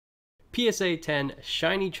PSA 10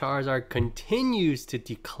 Shiny Charizard continues to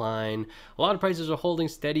decline. A lot of prices are holding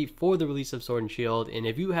steady for the release of Sword and Shield, and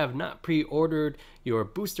if you have not pre-ordered your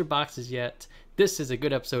booster boxes yet, this is a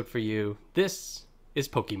good episode for you. This is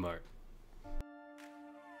Pokemart.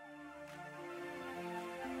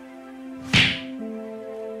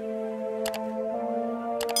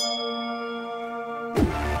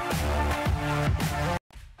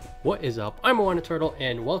 What is up? I'm Moana Turtle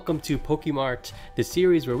and welcome to Pokemart, the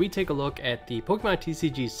series where we take a look at the Pokemon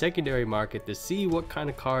TCG secondary market to see what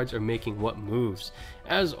kind of cards are making what moves.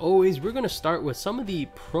 As always, we're going to start with some of the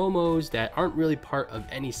promos that aren't really part of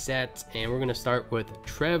any set, and we're going to start with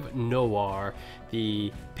Trev Noir,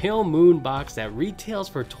 the Pale Moon box that retails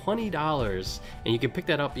for $20, and you can pick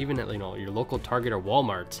that up even at your local Target or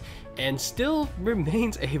Walmart, and still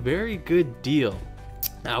remains a very good deal.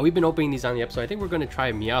 Now, we've been opening these on the episode. I think we're going to try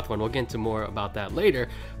a Meowth one. We'll get into more about that later.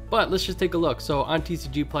 But let's just take a look. So on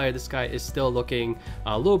TCG Player, this guy is still looking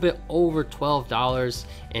a little bit over $12.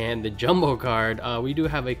 And the Jumbo card, we do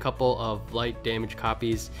have a couple of light damage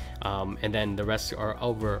copies. And then the rest are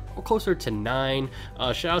over closer to $9.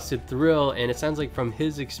 Shout outs to Thrill. And it sounds like from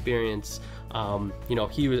his experience,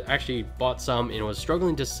 he was actually bought some and was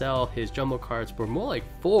struggling to sell his jumbo cards for more like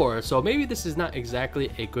 $4. So maybe this is not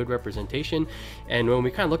exactly a good representation. And when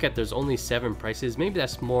we kind of look at there's only 7 prices, maybe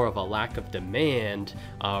that's more of a lack of demand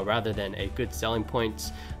rather than a good selling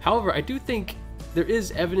point. However, I do think there is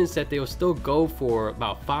evidence that they will still go for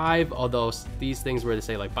about 5, although these things where they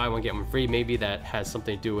say like buy one get one free, maybe that has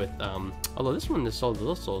something to do with although this one is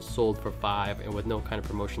also sold for 5 and with no kind of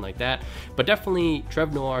promotion like that. But definitely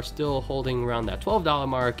Trev Noir still holding around that $12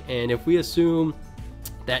 mark, and if we assume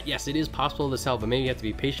that yes, it is possible to sell, but maybe you have to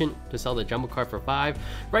be patient to sell the jumbo card for 5,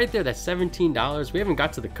 right there, that's $17. We haven't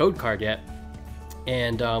got to the code card yet,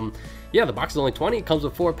 and yeah, the box is only 20. It comes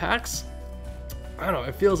with 4 packs. I don't know,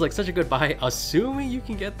 it feels like such a good buy, assuming you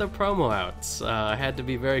can get the promo out. I had to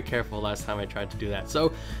be very careful last time I tried to do that.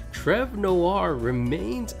 So Trev Noir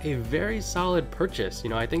remains a very solid purchase.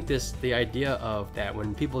 I think the idea of that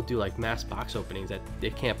when people do like mass box openings, that they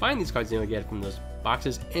can't find these cards, they get it from those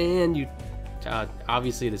boxes, and you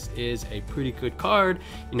obviously this is a pretty good card.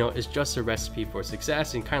 It's just a recipe for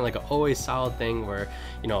success, and kind of like an always solid thing where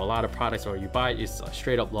a lot of products or you buy it, it's a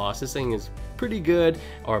straight up loss. This thing is pretty good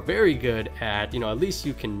or very good at at least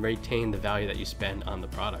you can retain the value that you spend on the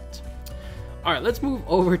product. All right, let's move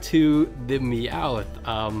over to the Meowth.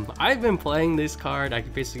 I've been playing this card. I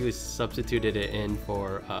basically substituted it in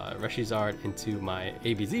for Charizard into my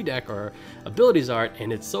ABZ deck or Abilities Art,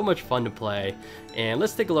 and it's so much fun to play. And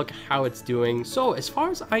let's take a look at how it's doing. So as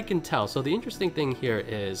far as I can tell, so the interesting thing here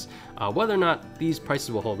is whether or not these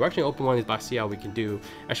prices will hold. We're actually going to open one of these boxes, see how we can do.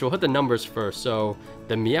 Actually, we'll hit the numbers first. So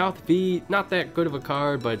the Meowth V, not that good of a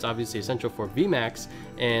card, but it's obviously essential for VMAX,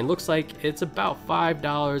 and looks like it's about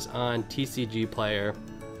 $5 on TCG Player.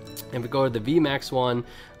 And we go to the VMAX one,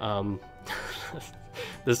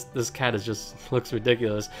 this cat looks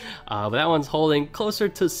ridiculous, but that one's holding closer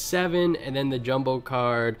to 7, and then the jumbo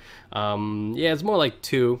card, yeah, it's more like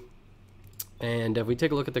 2. And if we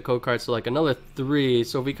take a look at the code card, so like another 3.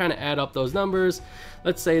 So if we kind of add up those numbers,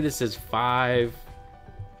 let's say this is 5,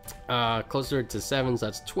 closer to 7, so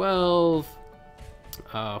that's 12,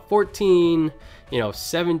 14,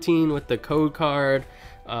 17 with the code card.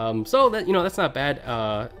 So that that's not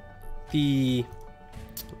bad.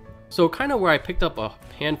 So kind of where I picked up a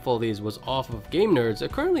handful of these was off of Game Nerds.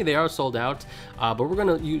 Currently they are sold out, but we're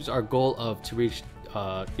gonna use our goal to reach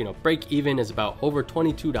break even is about over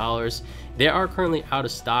 $22. They are currently out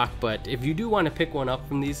of stock, but if you do want to pick one up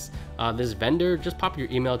from this vendor, just pop your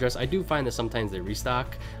email address. I do find that sometimes they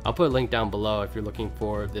restock. I'll put a link down below if you're looking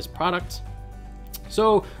for this product.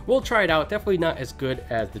 So we'll try it out. Definitely not as good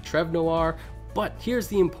as the Trev Noir, but here's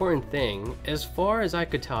the important thing. As far as I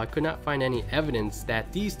could tell, I could not find any evidence that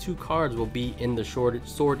these 2 cards will be in the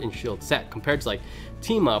Sword and Shield set, compared to like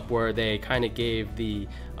Team Up, where they kind of gave the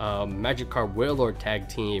Magikarp Warlord tag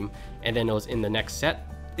team and then it was in the next set.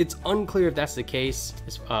 It's unclear if that's the case.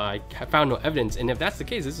 I found no evidence, and if that's the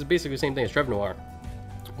case, this is basically the same thing as Trev Noir,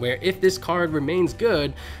 where if this card remains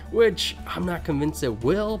good, which I'm not convinced it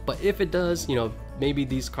will, but if it does, maybe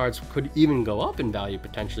these cards could even go up in value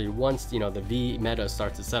potentially once the V meta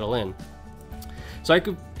starts to settle in. So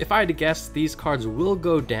if I had to guess, these cards will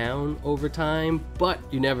go down over time, but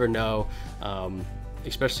you never know,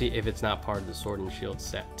 especially if it's not part of the Sword and Shield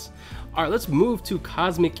set. All right, let's move to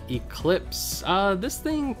Cosmic Eclipse. This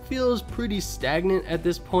thing feels pretty stagnant at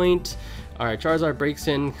this point. All right, Charizard breaks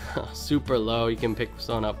in super low. You can pick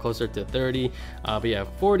someone up closer to 30, but yeah,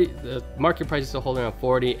 40. The market price is still holding around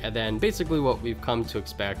 40, and then basically what we've come to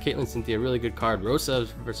expect. Caitlyn, Cynthia, really good card. Rosa,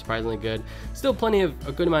 surprisingly good. Still plenty of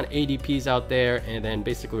a good amount of ADPs out there, and then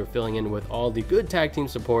basically we're filling in with all the good tag team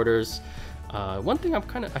supporters. One thing I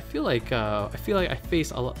feel like I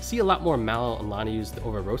see a lot more Mallow and Lana used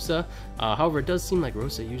over Rosa. However, it does seem like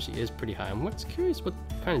Rosa usually is pretty high. I'm curious what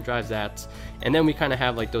kind of drives that. And then we kind of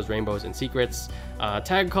have like those rainbows and secrets.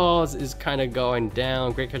 Tag calls is kind of going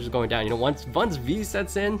down. Great catch is going down. You know, once V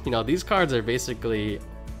sets in, you know, these cards are basically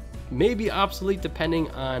maybe obsolete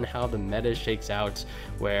depending on how the meta shakes out,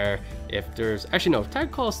 where if there's actually no,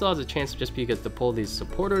 tag call still has a chance just because to pull these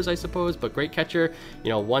supporters, I suppose, but great catcher, you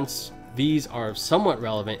know, once these are somewhat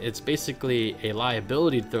relevant, it's basically a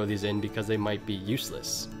liability to throw these in because they might be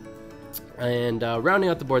useless. And rounding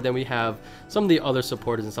out the board, then we have some of the other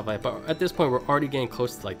supporters and stuff like that, but at this point we're already getting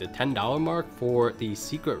close to like the $10 mark for the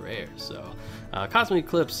secret rare. So Cosmic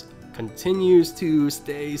Eclipse continues to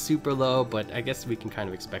stay super low, but I guess we can kind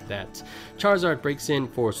of expect that. Charizard breaks in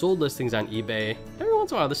for sold listings on eBay. Every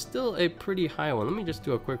once in a while, there's still a pretty high one. Let me just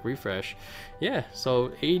do a quick refresh. Yeah,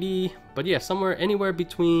 so 80, but yeah, somewhere anywhere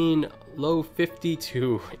between low 50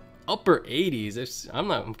 to upper 80s.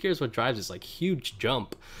 I'm curious what drives this like huge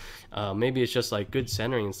jump. Maybe it's just like good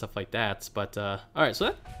centering and stuff like that. But all right, so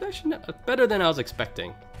that's actually better than I was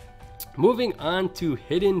expecting. Moving on to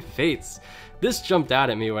Hidden Fates. This jumped out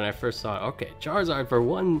at me when I first saw it. Okay, Charizard for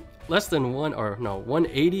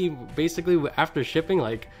 180 basically after shipping.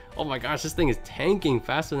 Like, oh my gosh, this thing is tanking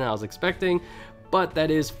faster than I was expecting. But that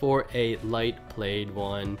is for a light played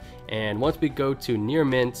one. And once we go to near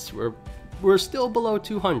mints, we're still below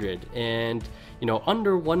 200, and you know,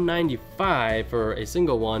 under 195 for a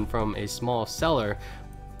single one from a small seller.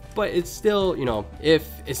 But it's still, you know,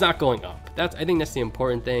 if it's not going up, I think that's the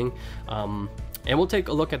important thing. And we'll take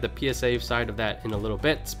a look at the PSA side of that in a little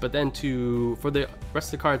bit. But then for the rest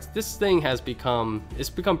of the cards, this thing has become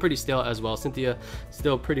pretty stale as well. Cynthia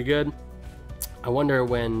still pretty good. I wonder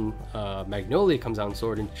when Magnolia comes out in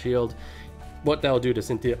Sword and Shield, what that'll do to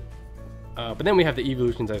Cynthia. But then we have the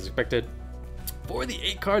evolutions as expected. For the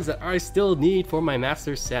 8 cards that I still need for my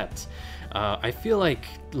master set, I feel like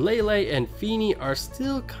Lele and Feeny are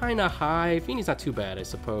still kind of high. Feeny's not too bad, I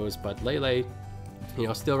suppose, but Lele, you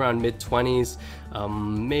know, still around mid-20s.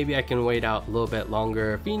 Maybe I can wait out a little bit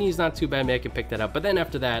longer. Feeny's not too bad, maybe I can pick that up. But then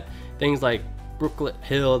after that, things like Brooklet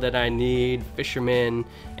Hill that I need, Fisherman,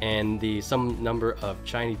 and some number of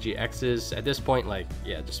shiny GXs. At this point, like,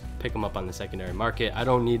 yeah, just pick them up on the secondary market. I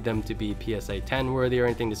don't need them to be PSA 10 worthy or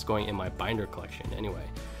anything that's going in my binder collection anyway.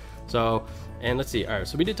 So, and let's see. All right,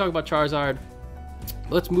 so we did talk about Charizard.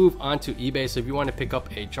 Let's move on to eBay. So if you want to pick up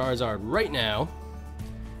a Charizard right now,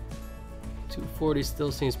 240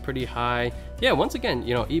 still seems pretty high. Yeah, once again,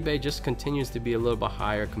 you know, eBay just continues to be a little bit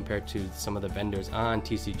higher compared to some of the vendors on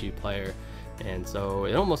TCG Player. And so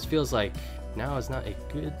it almost feels like now is not a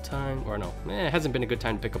good time, or no, it hasn't been a good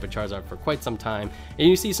time to pick up a Charizard for quite some time. And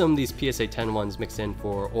you see some of these PSA 10 ones mixed in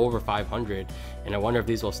for over 500, and I wonder if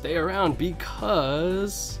these will stay around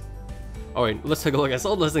because... Oh wait, let's take a look at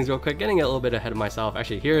sold listings real quick, getting a little bit ahead of myself.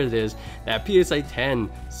 Actually, here it is, that PSA 10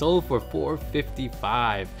 sold for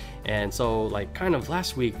 $455. And so like kind of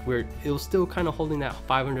last week, it was still kind of holding that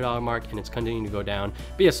 $500 mark, and it's continuing to go down.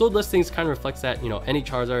 But yeah, sold listings kind of reflects that, you know, any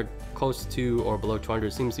Charizard close to or below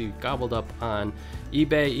 200 seems to be gobbled up on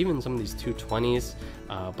eBay, even some of these 220s.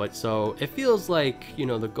 But so it feels like, you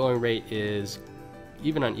know, the going rate is,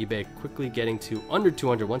 even on eBay, quickly getting to under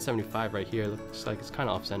 200, 175 right here. Looks like it's kind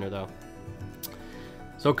of off center though.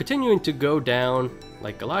 So continuing to go down,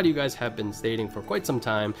 like a lot of you guys have been stating for quite some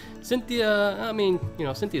time. Cynthia, I mean, you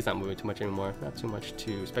know, Cynthia's not moving too much anymore. Not too much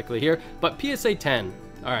to speculate here. But PSA 10,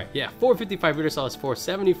 all right, yeah, 455 reader saw is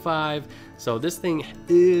 475. So this thing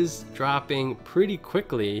is dropping pretty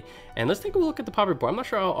quickly. And let's take a look at the pop report. I'm not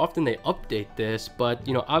sure how often they update this, but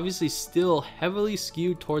you know, obviously still heavily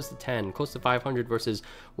skewed towards the 10, close to 500 versus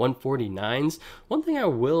 149s. One thing I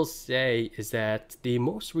will say is that the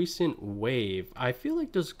most recent wave, I feel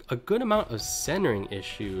like there's a good amount of centering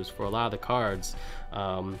issues for a lot of the cards.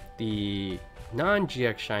 The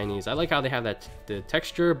non-GX shinies, I like how they have the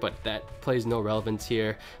texture, but that plays no relevance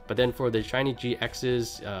here. But then for the shiny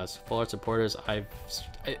GXs, full art supporters,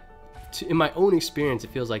 in my own experience, it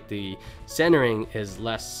feels like the centering is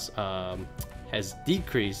less, has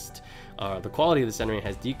decreased. The quality of the centering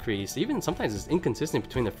has decreased. Even sometimes it's inconsistent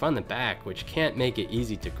between the front and the back, which can't make it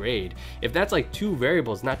easy to grade. If that's like 2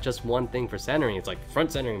 variables, not just one thing for centering, it's like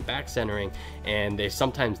front centering, back centering, and they're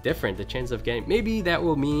sometimes different, the chance of getting, maybe that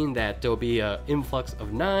will mean that there'll be an influx of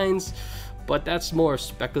 9s, but that's more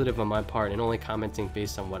speculative on my part and only commenting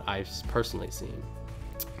based on what I've personally seen.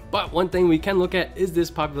 But one thing we can look at is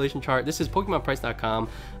this population chart. This is PokemonPrice.com.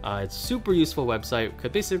 It's a super useful website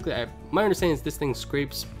because basically, my understanding is this thing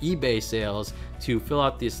scrapes eBay sales to fill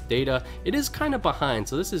out this data. It is kind of behind,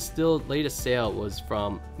 so this is still, latest sale was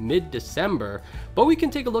from mid-December, but we can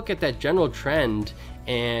take a look at that general trend.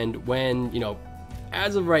 And when, you know,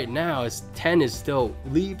 as of right now, 10 is still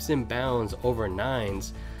leaps and bounds over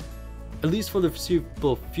 9s. At least for the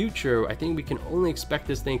foreseeable future, I think we can only expect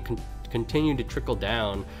this thing continue to trickle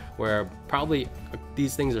down, where probably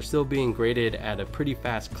these things are still being graded at a pretty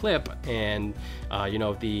fast clip, and you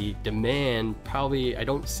know, the demand probably, I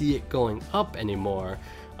don't see it going up anymore.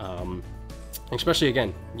 Especially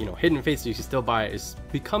again, you know, hidden faces you can still buy is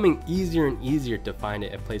becoming easier and easier to find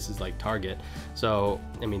it at places like Target. So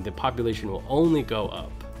I mean, the population will only go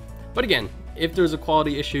up. But again, if there's a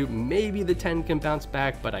quality issue, maybe the 10 can bounce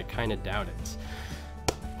back, but I kind of doubt it.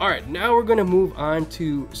 Alright, now we're going to move on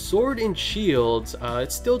to Sword and Shields.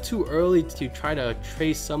 It's still too early to try to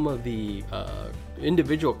trace some of the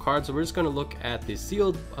individual cards, so we're just going to look at the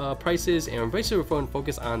sealed prices, and basically we're going to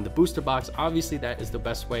focus on the booster box. Obviously that is the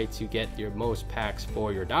best way to get your most packs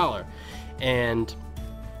for your dollar. And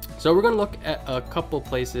so we're going to look at a couple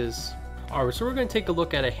places. Alright, so we're going to take a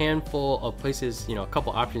look at a handful of places, you know, a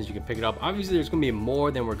couple options you can pick it up. Obviously there's going to be more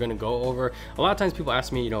than we're going to go over. A lot of times people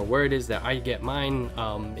ask me, you know, where it is that I get mine.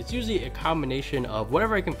 It's usually a combination of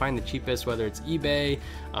whatever I can find the cheapest, whether it's eBay,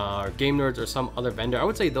 or Game Nerds, or some other vendor. I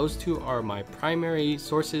would say those two are my primary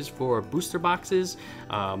sources for booster boxes.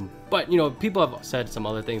 But you know, people have said some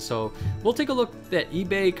other things, so we'll take a look at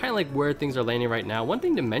eBay, kind of like where things are landing right now. One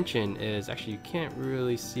thing to mention is, actually you can't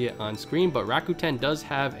really see it on screen, but Rakuten does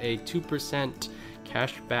have a 2%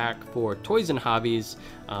 cash back for toys and hobbies.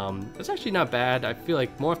 That's actually not bad. I feel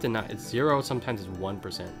like more often than not it's 0, sometimes it's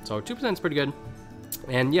 1%, so 2% is pretty good.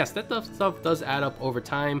 And yes, that stuff does add up over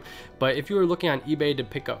time, but if you were looking on eBay to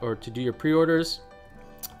pick up or to do your pre-orders,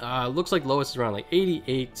 looks like lowest is around like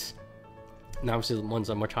 88. And obviously the ones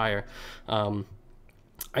are much higher. I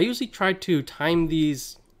usually try to time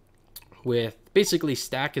these with basically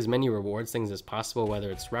stack as many rewards things as possible,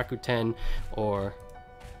 whether it's Rakuten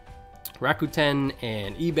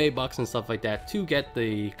and eBay bucks and stuff like that, to get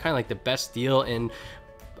the kind of like the best deal. And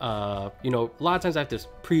you know, a lot of times I have to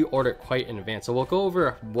pre-order it quite in advance, so we'll go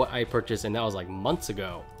over what I purchased, and that was like months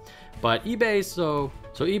ago. But eBay, so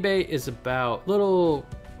eBay is about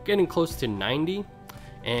getting close to 90.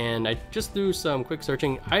 And I just threw some quick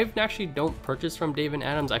searching. I actually don't purchase from Dave &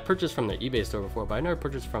 Adams. I purchased from their eBay store before, but I never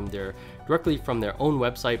purchased from directly from their own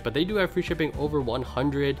website. But they do have free shipping over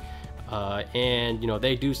 100, and you know,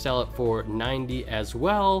 they do sell it for 90 as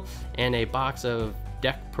well. And a box of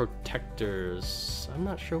deck protectors. I'm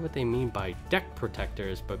not sure what they mean by deck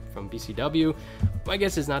protectors, but from BCW. I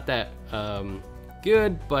guess it's not that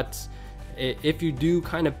good, but if you do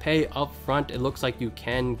kind of pay up front, it looks like you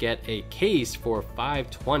can get a case for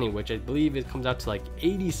 $520, which I believe it comes out to like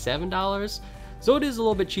 $87. So it is a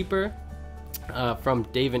little bit cheaper from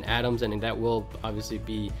Dave & Adams, and that will obviously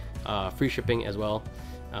be free shipping as well.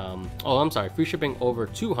 Oh, I'm sorry, free shipping over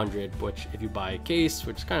 200, which if you buy a case,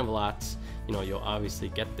 which is kind of a lot, you know, you'll obviously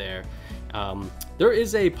get there. There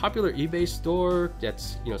is a popular eBay store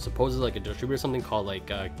that's, you know, supposedly like a distributor, something called like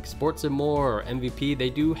Sports and More or MVP. They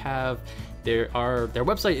do have their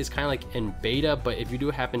website is kind of like in beta, but if you do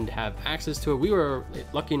happen to have access to it, we were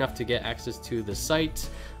lucky enough to get access to the site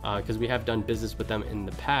because we have done business with them in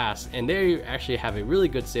the past, and they actually have a really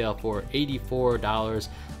good sale for $84.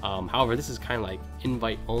 However, this is kind of like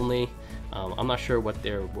invite only. I'm not sure what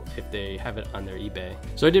if they have it on their eBay.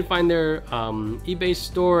 So I did find their eBay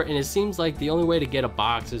store, and it seems like the only way to get a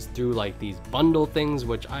box is through like these bundle things,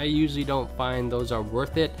 which I usually don't find those are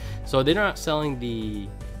worth it. So they're not selling the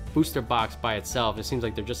booster box by itself. It seems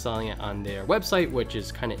like they're just selling it on their website, which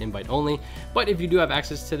is kind of invite only. But if you do have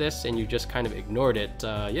access to this and you just kind of ignored it,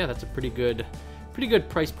 yeah, that's a pretty good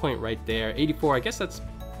price point right there. 84, I guess that's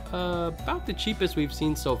about the cheapest we've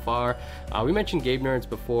seen so far. We mentioned Game Nerds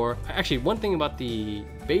before. Actually, one thing about the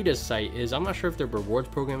beta site is I'm not sure if their rewards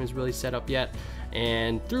program is really set up yet,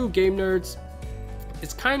 and through Game Nerds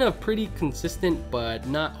it's kind of pretty consistent but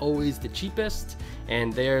not always the cheapest.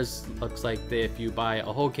 And theirs looks like if you buy a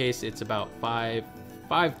whole case, it's about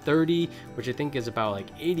 $530, which I think is about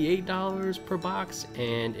like $88 per box.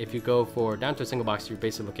 And if you go for down to a single box, you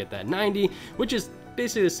basically look at that 90, which is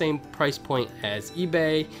basically the same price point as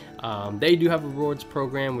eBay. They do have a rewards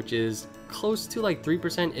program, which is close to like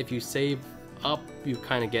 3%. If you save up, you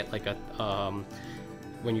kind of get like a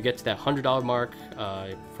when you get to that $100 mark,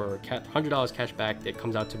 for $100 cash back, it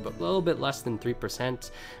comes out to a little bit less than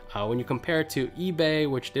 3%. When you compare it to eBay,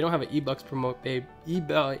 which they don't have an eBucks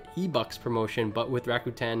promotion, but with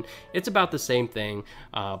Rakuten, it's about the same thing.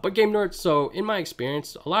 But Game Nerds, so in my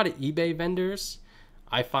experience, a lot of eBay vendors,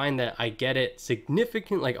 I find that I get it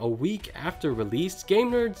significant, like a week after release.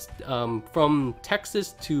 Game Nerds, from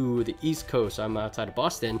Texas to the East Coast, so I'm outside of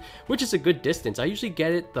Boston, which is a good distance. I usually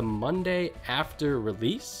get it the Monday after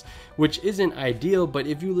release, which isn't ideal, but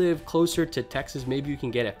if you live closer to Texas, maybe you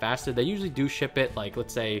can get it faster. They usually do ship it, like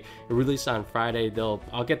let's say it released on Friday,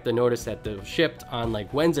 I'll get the notice that they're shipped on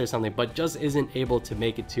like Wednesday or something, but just isn't able to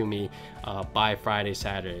make it to me by Friday,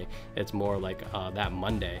 Saturday. It's more like that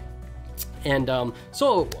Monday. And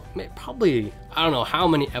so probably, I don't know how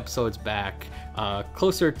many episodes back,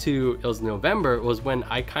 closer to, it was November, was when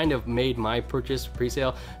I kind of made my purchase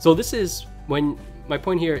pre-sale. So this is when, my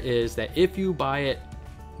point here is that if you buy it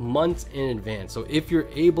months in advance, so if you're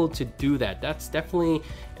able to do that, that's definitely,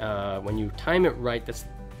 when you time it right, that's,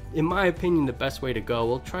 in my opinion, the best way to go.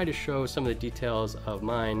 We'll try to show some of the details of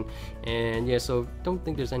mine, and yeah, so don't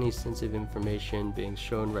think there's any sensitive information being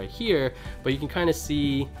shown right here, but you can kind of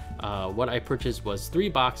see what I purchased was 3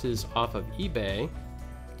 boxes off of eBay,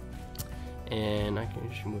 and I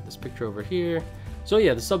can just move this picture over here. So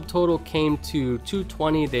yeah, the subtotal came to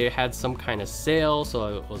 $220. They had some kind of sale,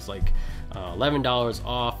 so it was like $11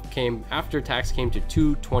 off. Came after tax, came to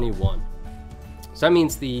 $221. So that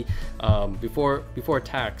means the before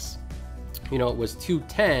tax, you know, it was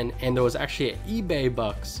 $210, and there was actually an eBay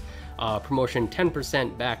Bucks promotion,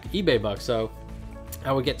 10% back eBay Bucks. So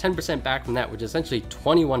I would get 10% back from that, which is essentially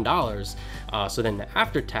 $21. So then the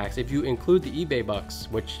after tax, if you include the eBay Bucks,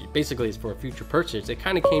 which basically is for a future purchase, it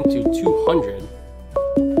kind of came to $200.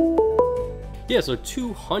 Yeah, so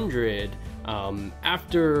 $200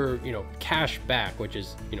 after, you know, cash back, which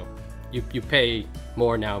is, you know, you pay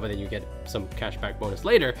more now, but then you get some cashback bonus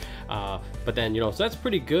later, but then, you know, so that's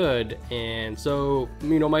pretty good. And so,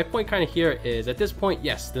 you know, my point kind of here is, at this point,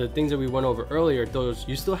 yes, the things that we went over earlier, those,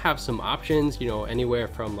 you still have some options, you know, anywhere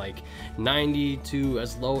from like 90 to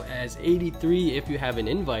as low as 83 if you have an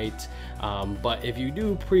invite. But if you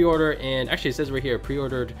do pre-order, and actually it says right here,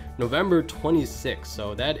 pre-ordered November 26th,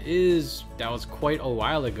 so that was quite a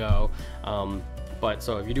while ago. But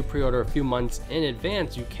so if you do pre-order a few months in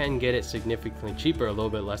advance, you can get it significantly cheaper, a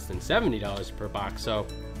little bit less than $70 per box. So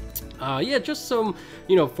yeah, just some,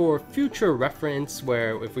 you know, for future reference,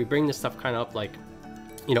 where if we bring this stuff kind of up, like,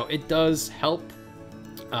 you know, it does help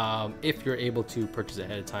if you're able to purchase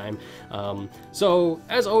ahead of time. So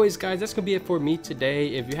as always, guys, that's gonna be it for me today.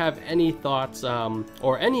 If you have any thoughts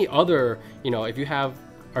or any other, you know, if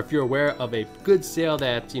you're aware of a good sale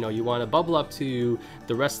that, you know, you want to bubble up to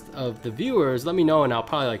the rest of the viewers, let me know, and I'll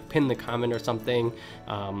probably like pin the comment or something.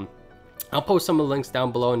 I'll post some of the links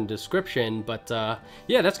down below in the description. But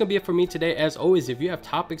yeah, that's gonna be it for me today. As always, if you have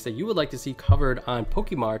topics that you would like to see covered on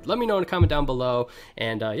Pokemart, let me know in a comment down below.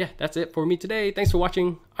 And yeah, that's it for me today. Thanks for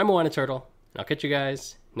watching. I'm Moana Turtle, and I'll catch you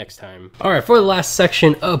guys next time. All right, for the last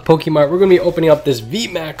section of Pokemart, we're gonna be opening up this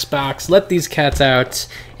VMAX box, let these cats out,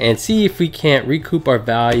 and see if we can't recoup our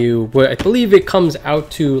value. But I believe it comes out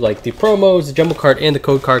to, like, the promos, the jumbo card, and the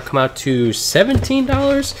code card come out to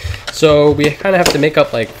 $17. So we kind of have to make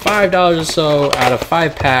up like $5 or so out of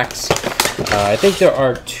 5 packs. I think there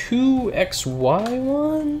are 2 XY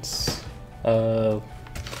ones.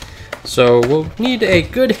 So we'll need a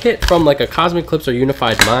good hit from like a Cosmic Eclipse or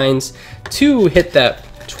Unified Minds to hit that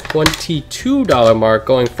 $22 mark,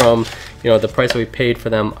 going from, you know, the price that we paid for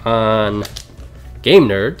them on Game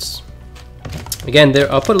Nerds. Again,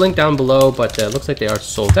 I'll put a link down below, but it looks like they are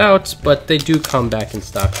sold out, but they do come back in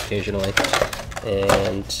stock occasionally.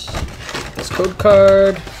 And this code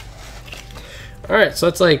card. All right, so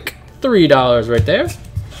that's like $3 right there.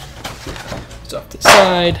 It's off to the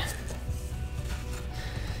side.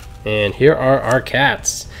 And here are our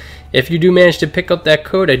cats. If you do manage to pick up that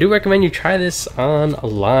code, I do recommend you try this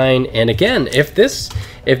online. And again, if these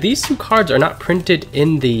 2 cards are not printed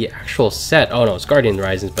in the actual set, oh no, it's Guardian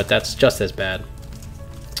Horizons, but that's just as bad.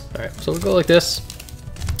 All right, so we'll go like this.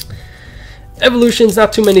 Evolutions,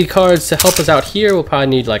 not too many cards to help us out here. We'll probably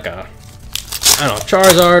need like a, I don't know,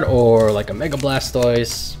 Charizard or like a Mega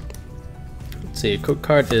Blastoise. Let's see, code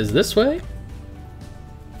card is this way.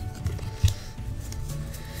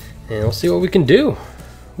 And we'll see what we can do.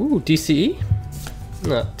 Ooh, DCE.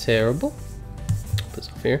 Not terrible. Put this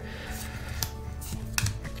off here.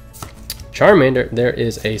 Charmander. There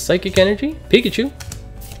is a Psychic Energy. Pikachu.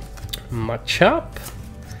 Machop.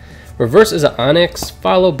 Reverse is an Onyx,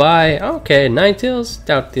 followed by, okay, Ninetales.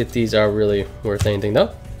 Doubt that these are really worth anything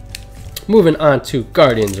though. moving on to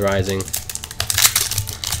Guardians Rising.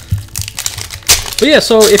 But yeah,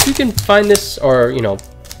 so if you can find this, or you know,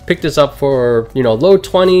 pick this up for, you know, low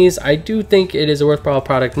 20s, I do think it is a worthwhile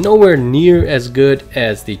product. Nowhere near as good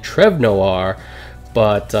as the Trev Noir,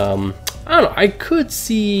 but I don't know, I could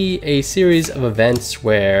see a series of events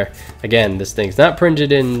where, again, this thing's not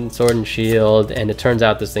printed in Sword and Shield, and it turns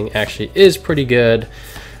out this thing actually is pretty good.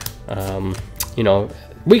 You know,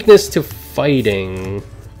 weakness to fighting.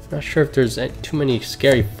 Not sure if there's too many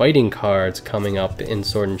scary fighting cards coming up in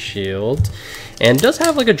Sword and Shield. And does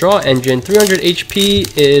have like a draw engine. 300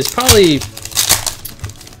 HP is probably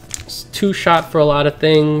two shot for a lot of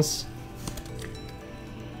things.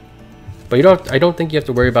 But you don't, I don't think you have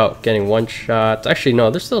to worry about getting one shot. Actually, no,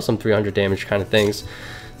 there's still some 300 damage kind of things.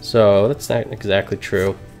 So that's not exactly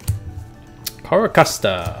true.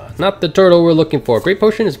 Caracasta, not the turtle we're looking for. Great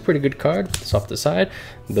Potion is a pretty good card. It's off the side.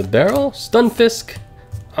 The Barrel, Stunfisk,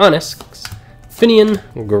 Onyx, Finian,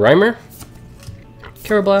 Grimer,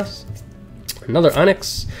 Carablast, another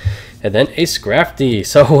Onyx, and then a Scrafty.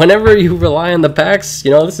 So whenever you rely on the packs,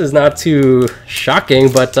 you know, this is not too shocking,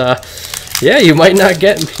 but yeah, you might not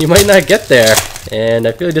get there. And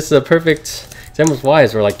I feel like this is a perfect example of why,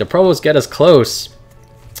 is where like the promos get us close.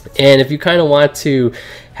 And if you kind of want to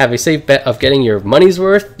have a safe bet of getting your money's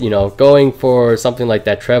worth, you know, going for something like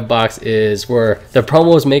that Trev box is where the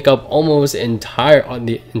promos make up almost the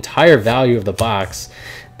entire value of the box.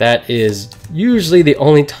 That is usually the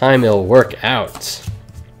only time it'll work out,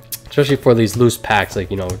 especially for these loose packs. Like,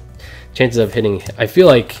 you know, chances of hitting, I feel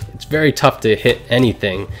like it's very tough to hit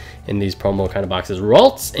anything in these promo kind of boxes.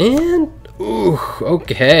 Ralts, and ooh,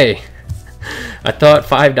 okay. I thought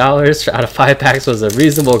 $5 out of 5 packs was a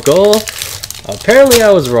reasonable goal. Apparently I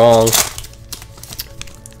was wrong.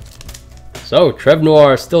 So Trev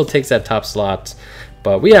Noir still takes that top slot,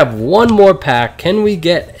 but we have one more pack. Can we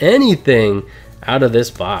get anything out of this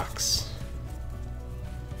box?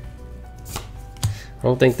 I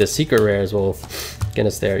don't think the secret rares will get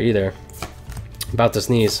us there either. About to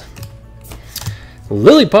sneeze.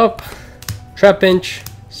 Lillipup, Trapinch,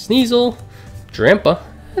 Sneasel, Drampa.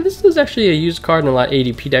 This is actually a used card in a lot of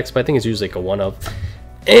ADP decks, but I think it's usually like a one-of.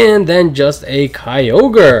 And then just a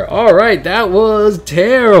Kyogre. Alright, that was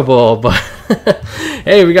terrible, but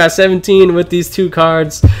hey, we got 17 with these two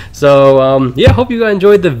cards. So yeah, hope you guys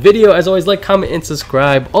enjoyed the video. As always, like, comment, and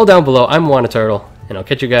subscribe all down below. I'm Turtle, and I'll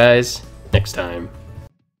catch you guys next time.